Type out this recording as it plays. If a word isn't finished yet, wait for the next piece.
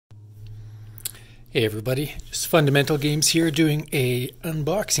Hey everybody, just FunDaMental Games here doing a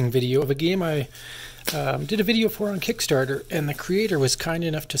unboxing video of a game I did a video for on Kickstarter, and the creator was kind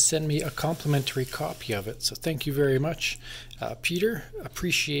enough to send me a complimentary copy of it, so thank you very much. Peter,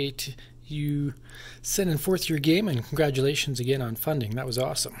 appreciate you sending forth your game, and congratulations again on funding. That was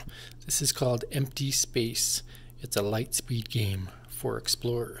awesome. This is called Empty Space. It's a light speed game for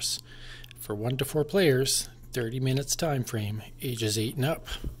explorers. For 1 to 4 players, 30 minutes time frame, ages 8 and up.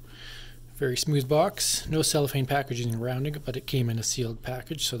 Very smooth box, no cellophane packaging around it, but it came in a sealed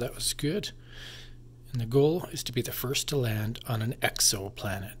package, so that was good. And the goal is to be the first to land on an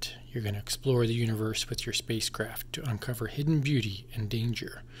exoplanet. You're going to explore the universe with your spacecraft to uncover hidden beauty and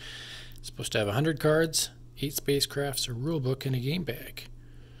danger. It's supposed to have 100 cards, 8 spacecrafts, a rulebook, and a game bag.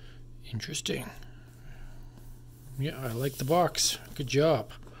 Interesting. Yeah, I like the box. Good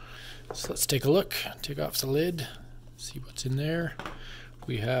job. So let's take a look. Take off the lid, see what's in there.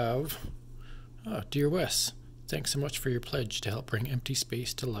 We have... Oh, dear Wes, thanks so much for your pledge to help bring Empty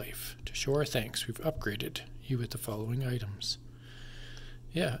Space to life. To show our thanks, we've upgraded you with the following items.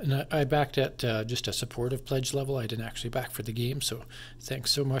 Yeah, and I backed at just a supportive pledge level. I didn't actually back for the game, so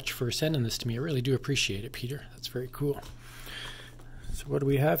thanks so much for sending this to me. I really do appreciate it, Peter. That's very cool. So what do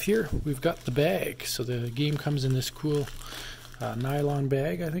we have here? We've got the bag. So the game comes in this cool nylon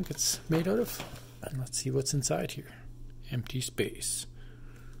bag, I think it's made out of. And let's see what's inside here. Empty Space.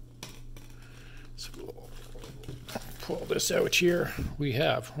 So we'll pull this out here. We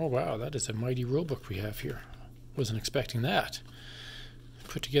have, oh wow, that is a mighty rulebook we have here. Wasn't expecting that.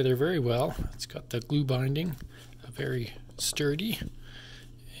 Put together very well. It's got the glue binding, very sturdy,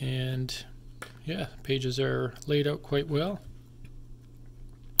 and yeah, pages are laid out quite well.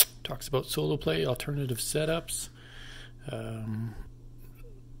 Talks about solo play, alternative setups, some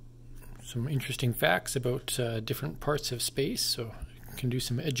interesting facts about different parts of space, so can do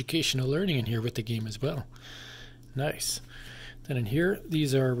some educational learning in here with the game as well. Nice. Then in here,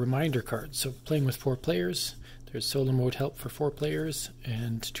 these are reminder cards. So playing with 4 players, there's solo mode help for 4 players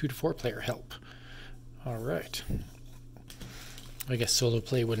and 2 to 4 player help. All right. I guess solo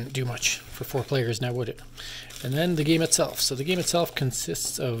play wouldn't do much for 4 players now, would it? And then the game itself. So the game itself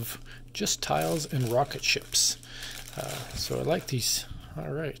consists of just tiles and rocket ships. So I like these.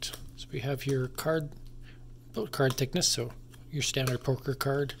 All right. So we have here about card thickness, so your standard poker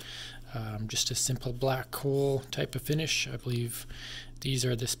card, just a simple black hole type of finish. I believe these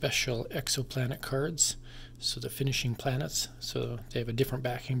are the special exoplanet cards, so the finishing planets, so they have a different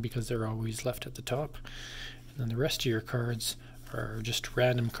backing because they're always left at the top. And then the rest of your cards are just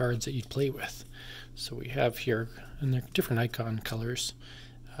random cards that you'd play with. So we have here, and they're different icon colors,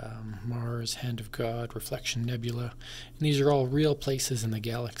 Mars, Hand of God, Reflection, Nebula, and these are all real places in the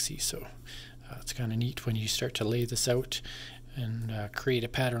galaxy, so it's kind of neat when you start to lay this out and create a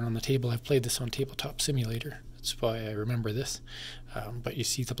pattern on the table. I've played this on Tabletop Simulator. That's why I remember this. But you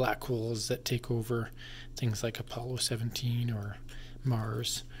see the black holes that take over things like Apollo 17 or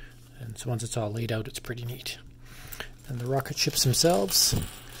Mars. And so once it's all laid out, it's pretty neat. And the rocket ships themselves.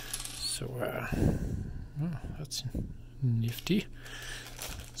 So, oh, that's nifty.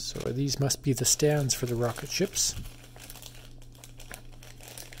 So these must be the stands for the rocket ships.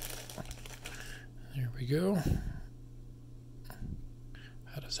 There we go.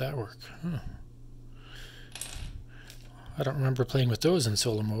 How does that work? I don't remember playing with those in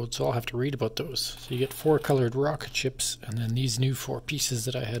solo mode, so I'll have to read about those. So you get 4 colored rocket ships, and then these new 4 pieces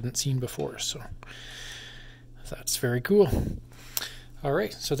that I hadn't seen before, so that's very cool.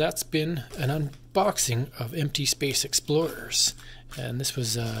 Alright, so that's been an unboxing of Empty Space Explorers, and this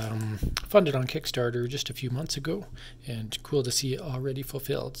was funded on Kickstarter just a few months ago, and cool to see it already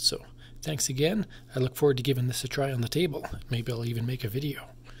fulfilled. So thanks again. I look forward to giving this a try on the table. Maybe I'll even make a video.